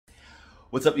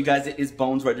What's up, you guys? It is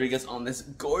Bones Rodriguez on this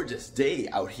gorgeous day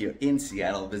out here in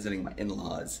Seattle visiting my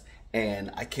in-laws.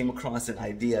 And I came across an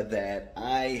idea that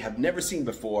I have never seen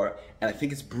before, and I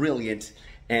think it's brilliant.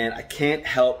 And I can't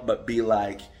help but be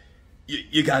like,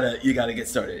 you gotta get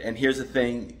started. And here's the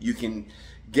thing: you can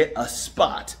get a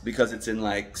spot because it's in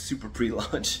like super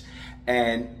pre-launch,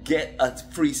 and get a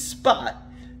free spot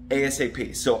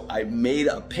ASAP. So I made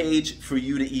a page for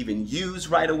you to even use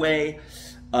right away,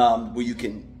 where you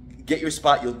can get your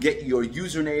spot. You'll get your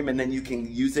username and then you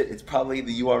can use it. It's probably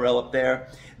the URL up there.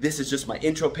 This is just my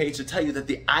intro page to tell you that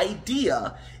the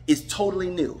idea is totally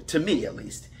new, to me at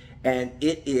least, and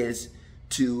it is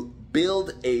to build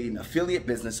an affiliate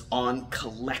business on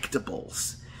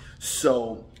collectibles.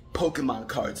 So Pokemon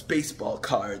cards, baseball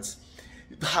cards,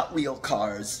 Hot Wheel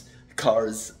cars,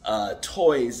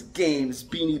 toys, games,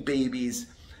 Beanie Babies,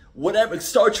 whatever,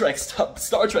 Star Trek stuff,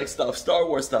 Star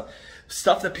Wars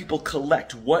stuff that people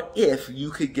collect. What if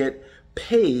you could get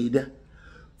paid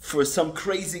for some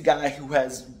crazy guy who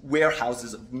has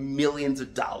warehouses of millions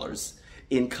of dollars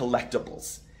in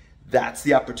collectibles? That's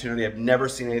the opportunity. I've never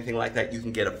seen anything like that. You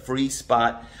can get a free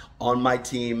spot on my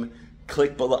team.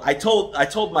 Click below. I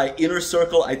told my inner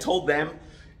circle, I told them,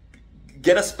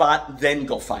 get a spot, then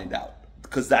go find out,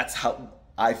 because that's how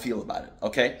I feel about it,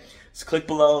 okay? So click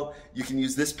below. You can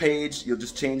use this page. You'll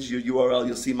just change your URL.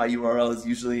 You'll see my URL is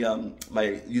usually,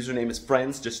 my username is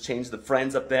friends. Just change the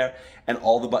friends up there and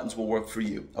all the buttons will work for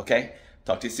you, okay?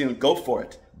 Talk to you soon. Go for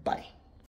it. Bye.